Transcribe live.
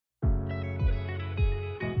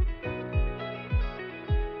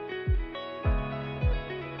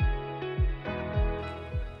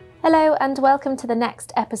Hello and welcome to the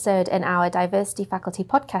next episode in our Diversity Faculty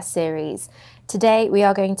podcast series. Today we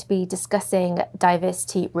are going to be discussing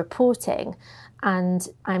diversity reporting, and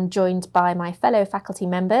I'm joined by my fellow faculty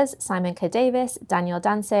members Simon Kerr-Davis, Daniel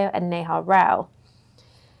Danso and Neha Rao.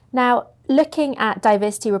 Now, looking at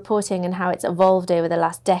diversity reporting and how it's evolved over the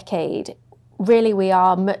last decade, really we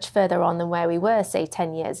are much further on than where we were, say,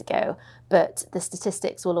 10 years ago, but the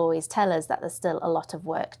statistics will always tell us that there's still a lot of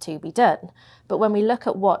work to be done. But when we look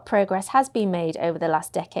at what progress has been made over the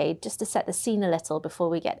last decade, just to set the scene a little before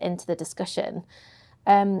we get into the discussion,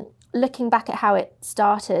 looking back at how it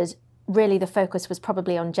started, really the focus was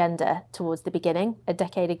probably on gender towards the beginning, a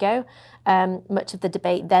decade ago. Much of the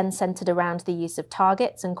debate then centred around the use of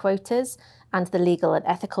targets and quotas and the legal and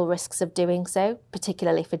ethical risks of doing so,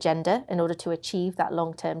 particularly for gender, in order to achieve that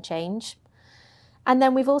long-term change. And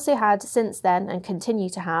then we've also had, since then, and continue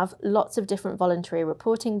to have, lots of different voluntary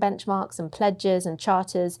reporting benchmarks and pledges and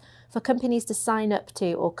charters for companies to sign up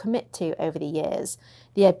to or commit to over the years,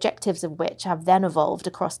 the objectives of which have then evolved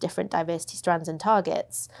across different diversity strands and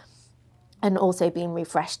targets, and also been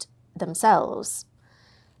refreshed themselves.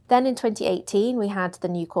 Then in 2018, we had the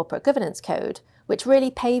new Corporate Governance Code, which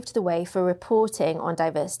really paved the way for reporting on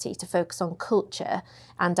diversity to focus on culture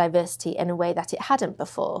and diversity in a way that it hadn't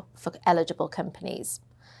before for eligible companies.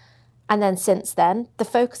 And then since then, the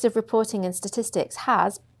focus of reporting and statistics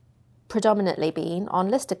has predominantly been on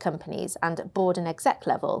listed companies and at board and exec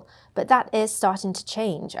level, but that is starting to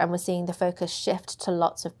change, and we're seeing the focus shift to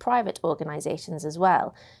lots of private organisations as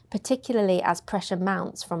well, particularly as pressure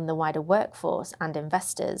mounts from the wider workforce and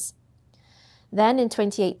investors. Then in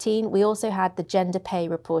 2018, we also had the gender pay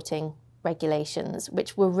reporting regulations,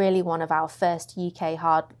 which were really one of our first UK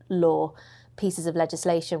hard law pieces of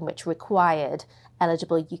legislation which required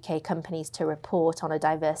eligible UK companies to report on a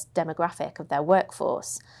diverse demographic of their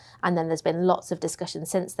workforce. And then there's been lots of discussion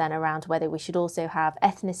since then around whether we should also have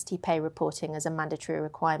ethnicity pay reporting as a mandatory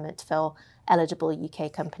requirement for eligible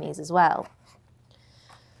UK companies as well.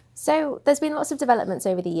 So there's been lots of developments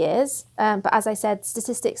over the years, but as I said,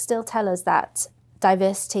 statistics still tell us that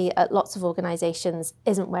diversity at lots of organisations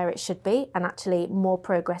isn't where it should be, and actually more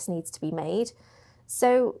progress needs to be made.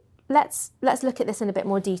 So let's look at this in a bit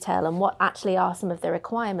more detail and what actually are some of the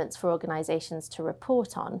requirements for organisations to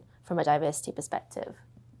report on from a diversity perspective.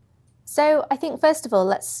 So I think first of all,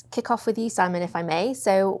 let's kick off with you, Simon, if I may.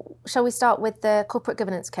 So shall we start with the Corporate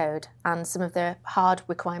Governance Code and some of the hard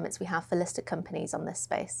requirements we have for listed companies on this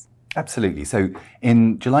space? Absolutely. So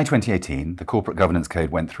in July 2018, the Corporate Governance Code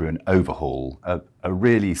went through an overhaul, a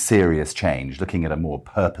really serious change, looking at a more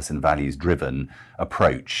purpose and values-driven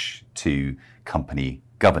approach to company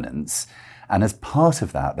governance. And as part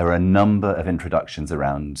of that, there are a number of introductions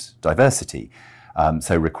around diversity.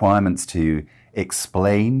 So requirements to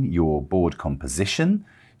explain your board composition,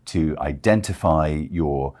 to identify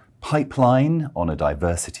your pipeline on a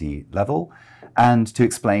diversity level, and to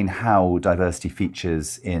explain how diversity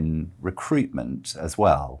features in recruitment as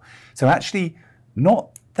well. So actually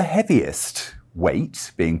not the heaviest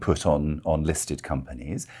weight being put on listed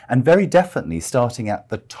companies, and very definitely starting at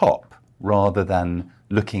the top rather than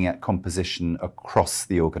looking at composition across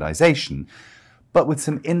the organisation, but with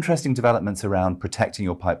some interesting developments around protecting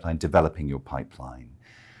your pipeline, developing your pipeline.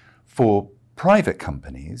 For private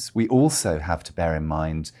companies, we also have to bear in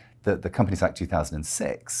mind that the Companies Act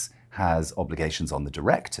 2006 has obligations on the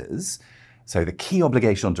directors. So the key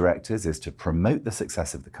obligation on directors is to promote the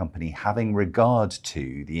success of the company, having regard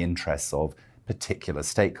to the interests of particular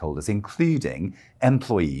stakeholders, including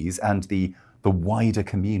employees and the wider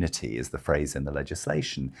community, is the phrase in the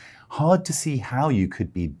legislation. Hard to see how you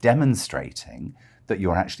could be demonstrating that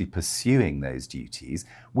you're actually pursuing those duties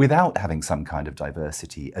without having some kind of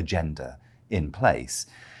diversity agenda in place.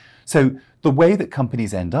 So the way that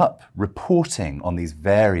companies end up reporting on these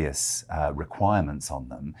various requirements on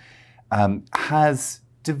them has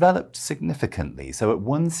developed significantly. So at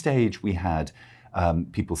one stage we had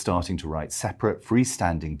people starting to write separate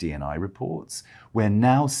freestanding D&I reports. We're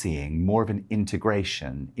now seeing more of an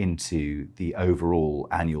integration into the overall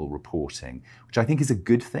annual reporting, which I think is a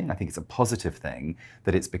good thing. I think it's a positive thing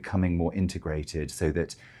that it's becoming more integrated so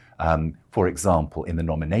that, for example, in the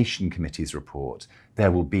nomination committee's report,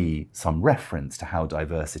 there will be some reference to how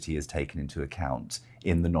diversity is taken into account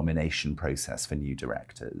in the nomination process for new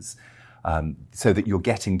directors. So that you're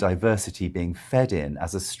getting diversity being fed in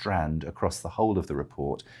as a strand across the whole of the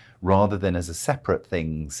report, rather than as a separate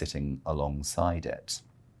thing sitting alongside it.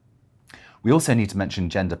 We also need to mention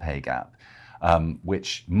gender pay gap,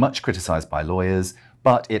 which much criticised by lawyers,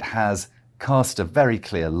 but it has cast a very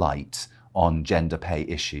clear light on gender pay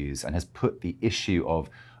issues and has put the issue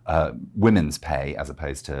of women's pay as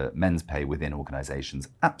opposed to men's pay within organisations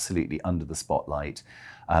absolutely under the spotlight.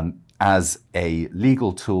 As a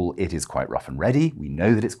legal tool, it is quite rough and ready. We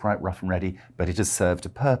know that it's quite rough and ready, but it has served a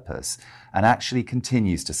purpose and actually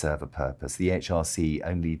continues to serve a purpose. The HRC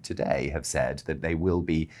only today have said that they will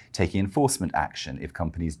be taking enforcement action if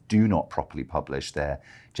companies do not properly publish their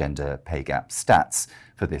gender pay gap stats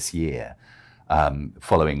for this year,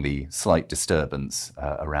 following the slight disturbance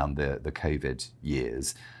around the COVID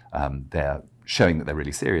years. They're showing that they're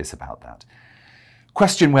really serious about that.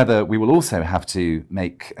 Question whether we will also have to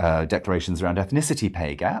make declarations around ethnicity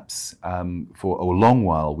pay gaps. For a long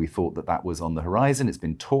while, we thought that that was on the horizon. It's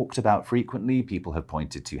been talked about frequently. People have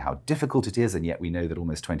pointed to how difficult it is, and yet we know that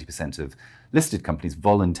almost 20% of listed companies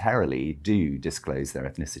voluntarily do disclose their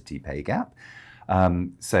ethnicity pay gap.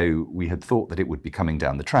 So we had thought that it would be coming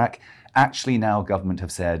down the track. Actually, now government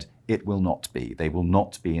have said it will not be. They will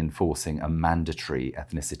not be enforcing a mandatory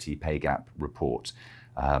ethnicity pay gap report.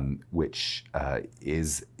 Which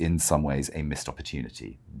is in some ways a missed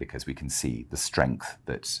opportunity because we can see the strength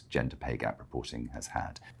that gender pay gap reporting has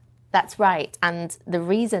had. That's right. And the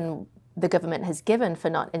reason the government has given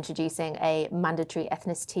for not introducing a mandatory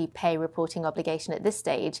ethnicity pay reporting obligation at this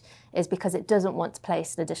stage is because it doesn't want to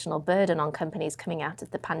place an additional burden on companies coming out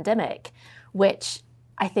of the pandemic, which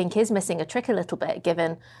I think is missing a trick a little bit,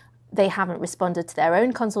 given they haven't responded to their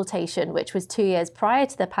own consultation, which was 2 years prior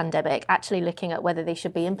to the pandemic, actually looking at whether they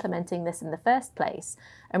should be implementing this in the first place,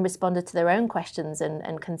 and responded to their own questions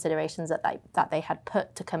and considerations that they had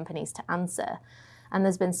put to companies to answer. And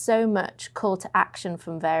there's been so much call to action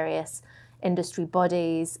from various industry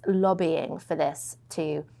bodies lobbying for this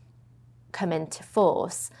to come into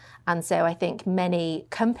force. And so I think many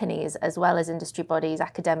companies, as well as industry bodies,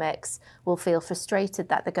 academics, will feel frustrated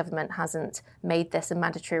that the government hasn't made this a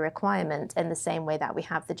mandatory requirement in the same way that we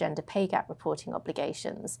have the gender pay gap reporting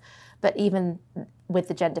obligations. But even with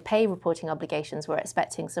the gender pay reporting obligations, we're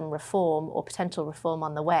expecting some reform or potential reform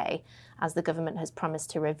on the way, as the government has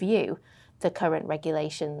promised to review the current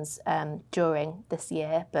regulations during this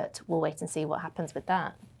year. But we'll wait and see what happens with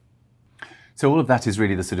that. So all of that is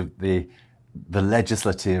really the sort of the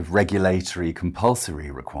legislative, regulatory,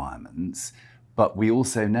 compulsory requirements, but we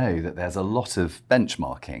also know that there's a lot of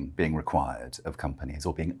benchmarking being required of companies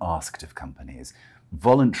or being asked of companies.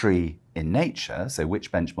 Voluntary in nature, so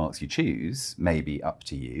which benchmarks you choose may be up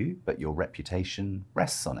to you, but your reputation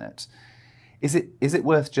rests on it. Is it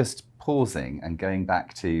worth just pausing and going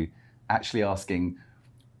back to actually asking,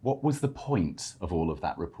 what was the point of all of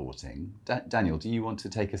that reporting? Daniel, do you want to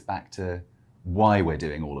take us back to why we're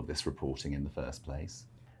doing all of this reporting in the first place?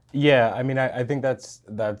 Yeah, I mean, I think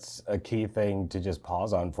that's a key thing to just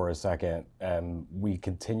pause on for a second. We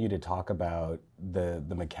continue to talk about the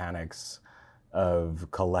mechanics of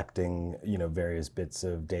collecting, various bits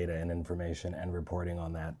of data and information and reporting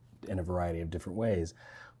on that in a variety of different ways.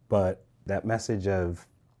 But that message of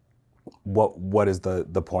what is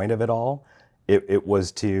the point of it all? It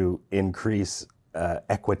was to increase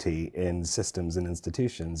equity in systems and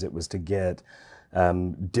institutions. It was to get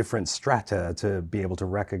different strata to be able to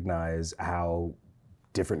recognize how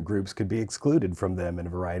different groups could be excluded from them in a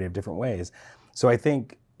variety of different ways. So I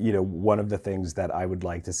think, one of the things that I would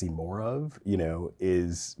like to see more of,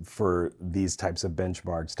 is for these types of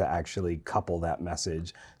benchmarks to actually couple that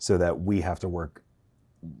message so that we have to work,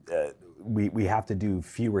 we have to do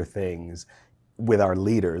fewer things with our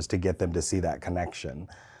leaders to get them to see that connection.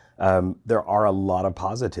 There are a lot of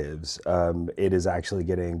positives. It is actually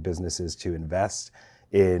getting businesses to invest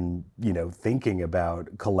in, thinking about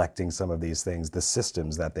collecting some of these things, the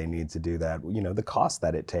systems that they need to do that, the cost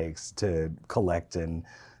that it takes to collect and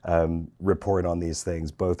report on these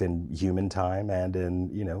things, both in human time and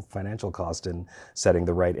in, financial cost and setting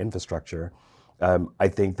the right infrastructure. I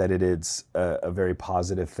think that it is a very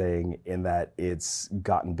positive thing in that it's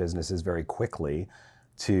gotten businesses very quickly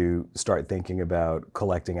to start thinking about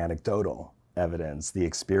collecting anecdotal evidence, the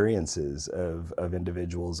experiences of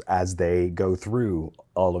individuals as they go through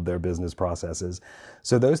all of their business processes.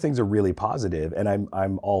 So those things are really positive, and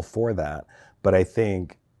I'm all for that. But I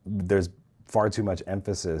think there's far too much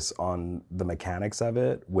emphasis on the mechanics of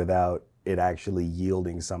it without it actually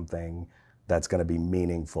yielding something that's going to be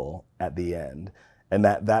meaningful at the end. And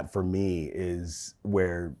that for me is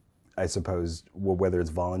where I suppose, whether it's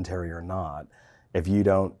voluntary or not, if you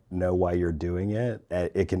don't know why you're doing it,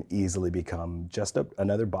 it can easily become just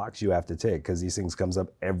another box you have to tick, because these things comes up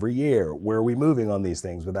every year. Where are we moving on these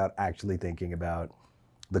things without actually thinking about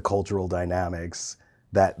the cultural dynamics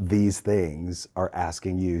that these things are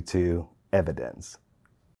asking you to evidence?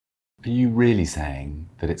 Are you really saying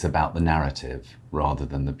that it's about the narrative rather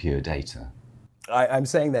than the pure data? I'm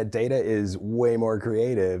saying that data is way more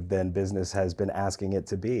creative than business has been asking it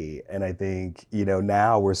to be. And I think,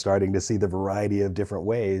 now we're starting to see the variety of different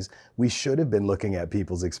ways we should have been looking at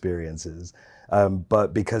people's experiences.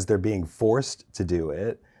 But because they're being forced to do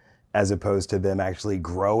it, as opposed to them actually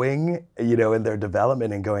growing, in their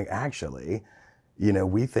development and going, actually,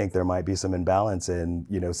 we think there might be some imbalance in,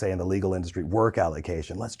 say in the legal industry, work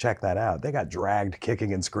allocation. Let's check that out. They got dragged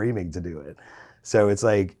kicking and screaming to do it. So it's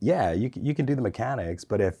like, yeah, you can do the mechanics,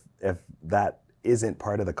 but if that isn't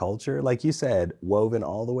part of the culture, like you said, woven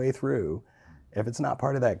all the way through, if it's not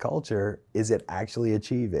part of that culture, is it actually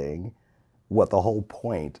achieving what the whole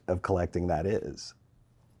point of collecting that is?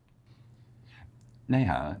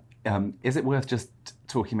 Neha, is it worth just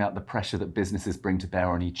talking about the pressure that businesses bring to bear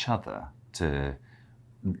on each other to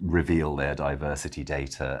reveal their diversity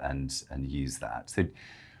data and use that? So,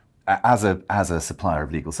 as a supplier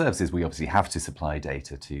of legal services, we obviously have to supply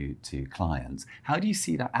data to clients. How do you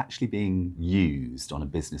see that actually being used on a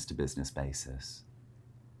business-to-business basis?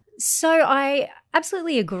 So I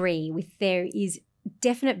absolutely agree with there is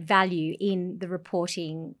definite value in the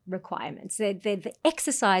reporting requirements. The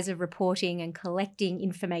exercise of reporting and collecting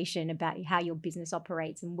information about how your business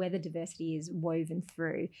operates and whether diversity is woven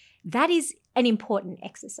through, that is an important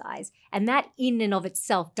exercise. And that in and of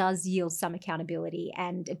itself does yield some accountability,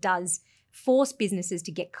 and it does force businesses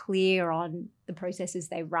to get clear on the processes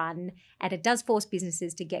they run. And it does force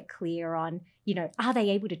businesses to get clear on, are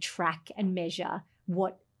they able to track and measure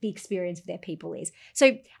what the experience of their people is.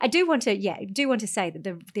 So I do want to say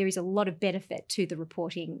that there is a lot of benefit to the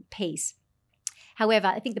reporting piece. However,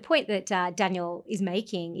 I think the point that Daniel is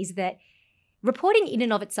making is that reporting in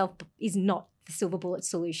and of itself is not the silver bullet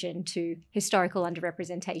solution to historical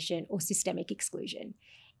underrepresentation or systemic exclusion.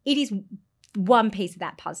 It is one piece of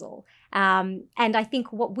that puzzle. And I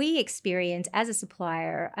think what we experience as a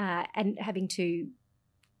supplier and having to,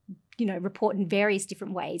 report in various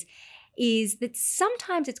different ways is that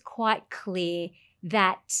sometimes it's quite clear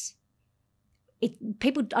that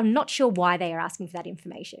people are not sure why they are asking for that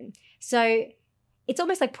information. So it's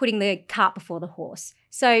almost like putting the cart before the horse.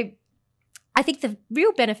 So I think the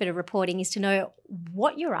real benefit of reporting is to know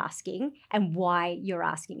what you're asking and why you're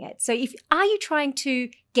asking it. So are you trying to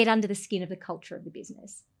get under the skin of the culture of the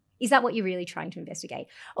business? Is that what you're really trying to investigate?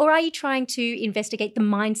 Or are you trying to investigate the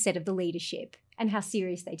mindset of the leadership and how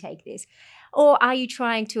serious they take this? Or are you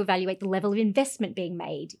trying to evaluate the level of investment being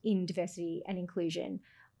made in diversity and inclusion?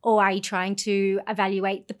 Or are you trying to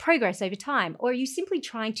evaluate the progress over time? Or are you simply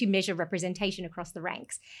trying to measure representation across the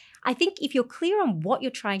ranks? I think if you're clear on what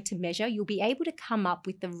you're trying to measure, you'll be able to come up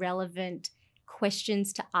with the relevant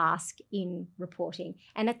questions to ask in reporting.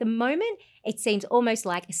 And at the moment, it seems almost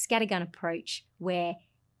like a scattergun approach where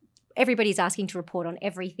everybody's asking to report on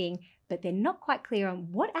everything, but they're not quite clear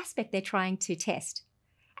on what aspect they're trying to test.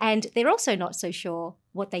 And they're also not so sure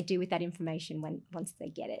what they do with that information once they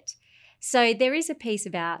get it. So there is a piece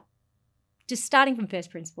about just starting from first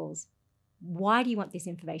principles. Why do you want this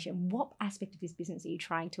information? What aspect of this business are you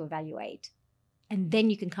trying to evaluate? And then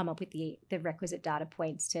you can come up with the requisite data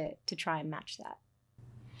points to try and match that.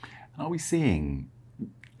 Are we seeing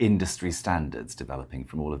industry standards developing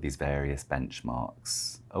from all of these various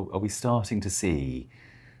benchmarks? Are we starting to see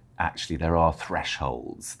actually there are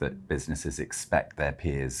thresholds that businesses expect their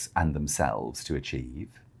peers and themselves to achieve?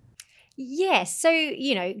 Yes. So,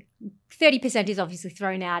 30% is obviously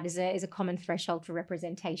thrown out as a common threshold for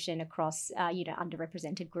representation across,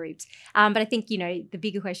 underrepresented groups. But I think, the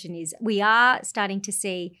bigger question is we are starting to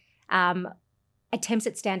see attempts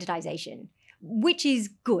at standardization, which is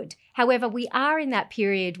good. However, we are in that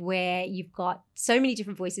period where you've got so many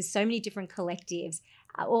different voices, so many different collectives,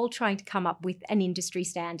 all trying to come up with an industry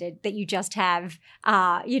standard that you just have,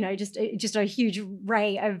 just a huge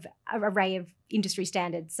array of industry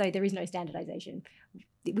standards. So there is no standardization,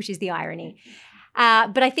 which is the irony.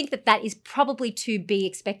 But I think that is probably to be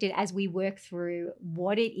expected as we work through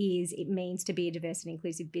what it means to be a diverse and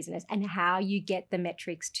inclusive business and how you get the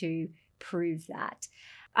metrics to prove that.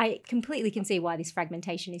 I completely can see why this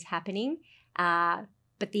fragmentation is happening.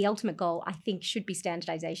 But the ultimate goal, I think, should be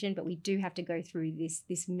standardization, but we do have to go through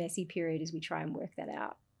this messy period as we try and work that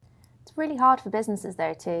out. It's really hard for businesses,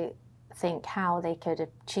 though, to think how they could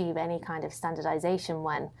achieve any kind of standardization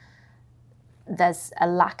when there's a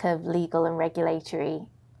lack of legal and regulatory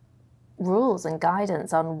rules and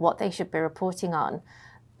guidance on what they should be reporting on.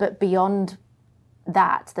 But beyond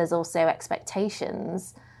that, there's also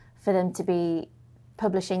expectations for them to be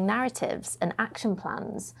publishing narratives and action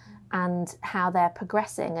plans and how they're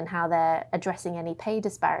progressing and how they're addressing any pay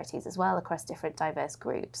disparities as well across different diverse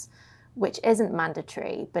groups, which isn't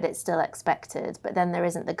mandatory, but it's still expected. But then there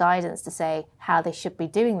isn't the guidance to say how they should be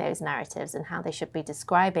doing those narratives and how they should be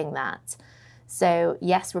describing that. So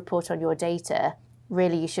yes, report on your data.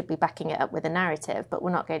 Really, you should be backing it up with a narrative, but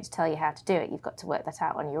we're not going to tell you how to do it. You've got to work that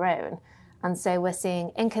out on your own. And so we're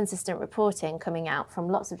seeing inconsistent reporting coming out from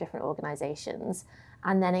lots of different organisations,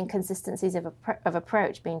 and then inconsistencies of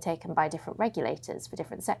approach being taken by different regulators for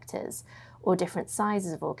different sectors or different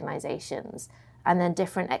sizes of organisations, and then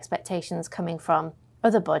different expectations coming from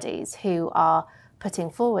other bodies who are putting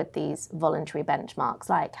forward these voluntary benchmarks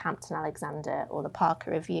like Hampton-Alexander or the Parker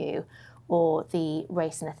Review or the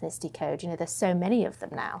Race and Ethnicity Code. There's so many of them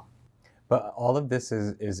now. But all of this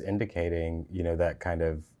is indicating, that kind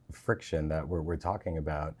of friction that we're talking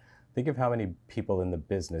about. Think of how many people in the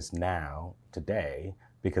business now, today,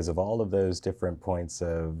 because of all of those different points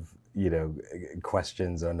of,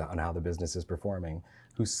 questions on how the business is performing,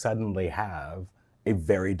 who suddenly have a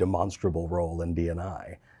very demonstrable role in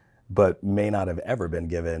D&I, but may not have ever been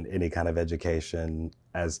given any kind of education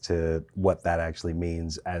as to what that actually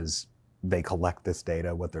means as they collect this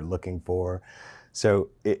data, what they're looking for. So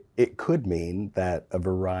it could mean that a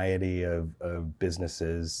variety of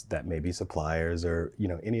businesses that may be suppliers or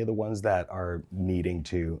any of the ones that are needing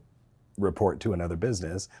to report to another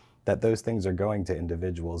business, that those things are going to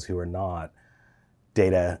individuals who are not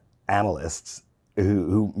data analysts,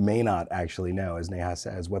 who may not actually know, as Neha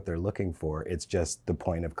says, what they're looking for. It's just the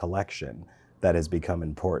point of collection that has become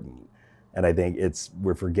important. And I think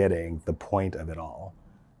we're forgetting the point of it all.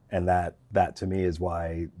 And that to me is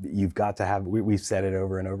why you've got to have, we've said it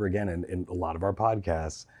over and over again in a lot of our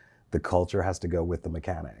podcasts, the culture has to go with the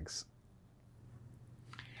mechanics.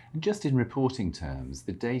 And just in reporting terms,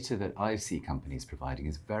 the data that I see companies providing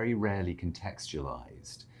is very rarely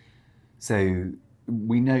contextualized. So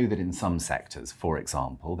we know that in some sectors, for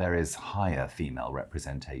example, there is higher female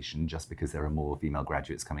representation just because there are more female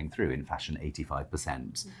graduates coming through. In fashion,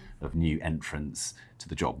 85% of new entrants to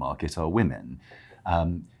the job market are women.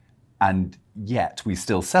 And yet we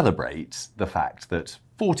still celebrate the fact that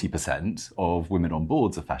 40% of women on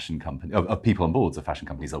boards of fashion companies, of people on boards of fashion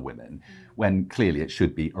companies are women, when clearly it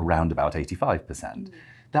should be around about 85%.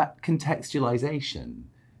 That contextualization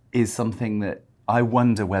is something that I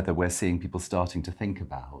wonder whether we're seeing people starting to think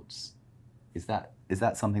about. Is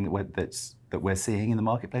that something that we're seeing in the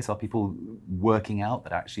marketplace? Are people working out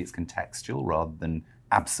that actually it's contextual rather than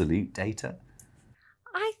absolute data?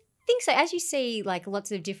 I think so. As you see, like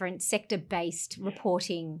lots of different sector-based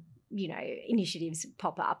reporting, initiatives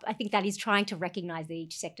pop up, I think that is trying to recognize that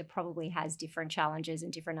each sector probably has different challenges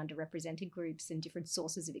and different underrepresented groups and different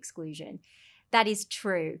sources of exclusion. That is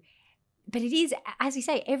true. But it is, as you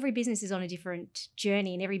say, every business is on a different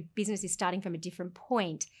journey and every business is starting from a different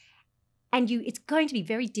point. And it's going to be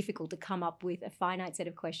very difficult to come up with a finite set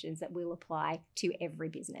of questions that will apply to every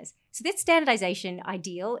business. So that standardization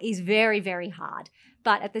ideal is very, very hard.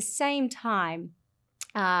 But at the same time,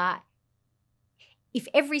 if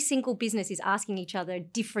every single business is asking each other a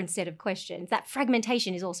different set of questions, that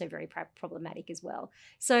fragmentation is also very problematic as well.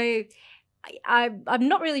 So I'm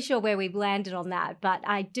not really sure where we've landed on that, but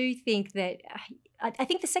I do think that I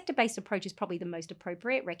think the sector-based approach is probably the most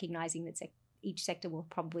appropriate, recognizing that each sector will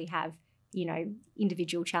probably have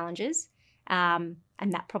individual challenges, and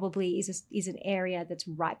that probably is an area that's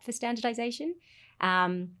ripe for standardization.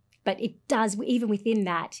 But it does, even within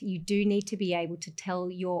that, you do need to be able to tell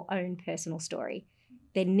your own personal story.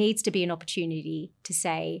 There needs to be an opportunity to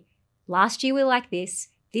say, last year we were like this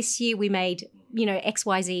year we made,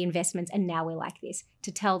 XYZ investments, and now we're like this,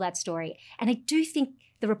 to tell that story. And I do think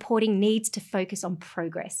the reporting needs to focus on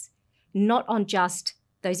progress, not on just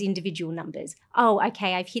those individual numbers. Oh,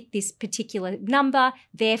 okay, I've hit this particular number,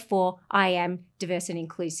 therefore I am diverse and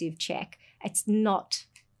inclusive, check. It's not,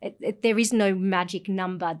 there is no magic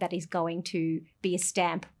number that is going to be a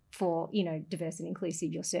stamp for, diverse and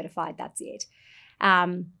inclusive, you're certified, that's it.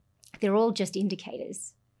 They're all just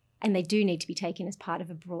indicators, and they do need to be taken as part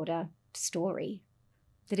of a broader story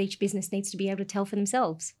that each business needs to be able to tell for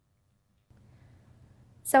themselves.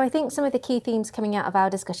 So I think some of the key themes coming out of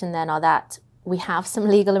our discussion then are that we have some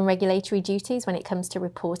legal and regulatory duties when it comes to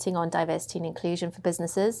reporting on diversity and inclusion for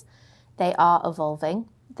businesses. They are evolving.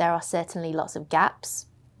 There are certainly lots of gaps.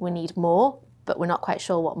 We need more, but we're not quite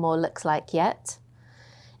sure what more looks like yet.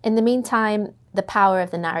 In the meantime, the power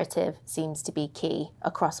of the narrative seems to be key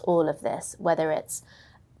across all of this, whether it's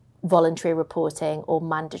voluntary reporting or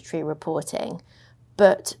mandatory reporting.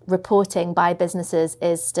 But reporting by businesses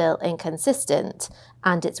is still inconsistent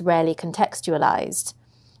and it's rarely contextualized.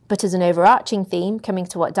 But as an overarching theme, coming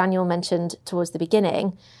to what Daniel mentioned towards the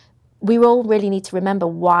beginning, we all really need to remember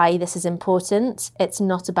why this is important. It's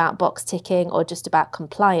not about box ticking or just about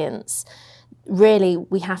compliance. Really,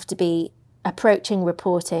 we have to be approaching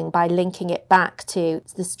reporting by linking it back to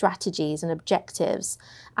the strategies and objectives,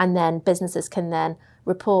 and then businesses can then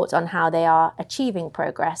report on how they are achieving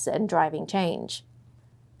progress and driving change.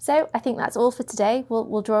 So I think that's all for today.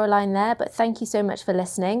 We'll draw a line there, but thank you so much for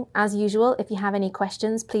listening. As usual, if you have any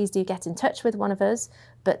questions, please do get in touch with one of us,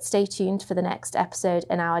 but stay tuned for the next episode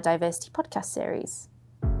in our diversity podcast series.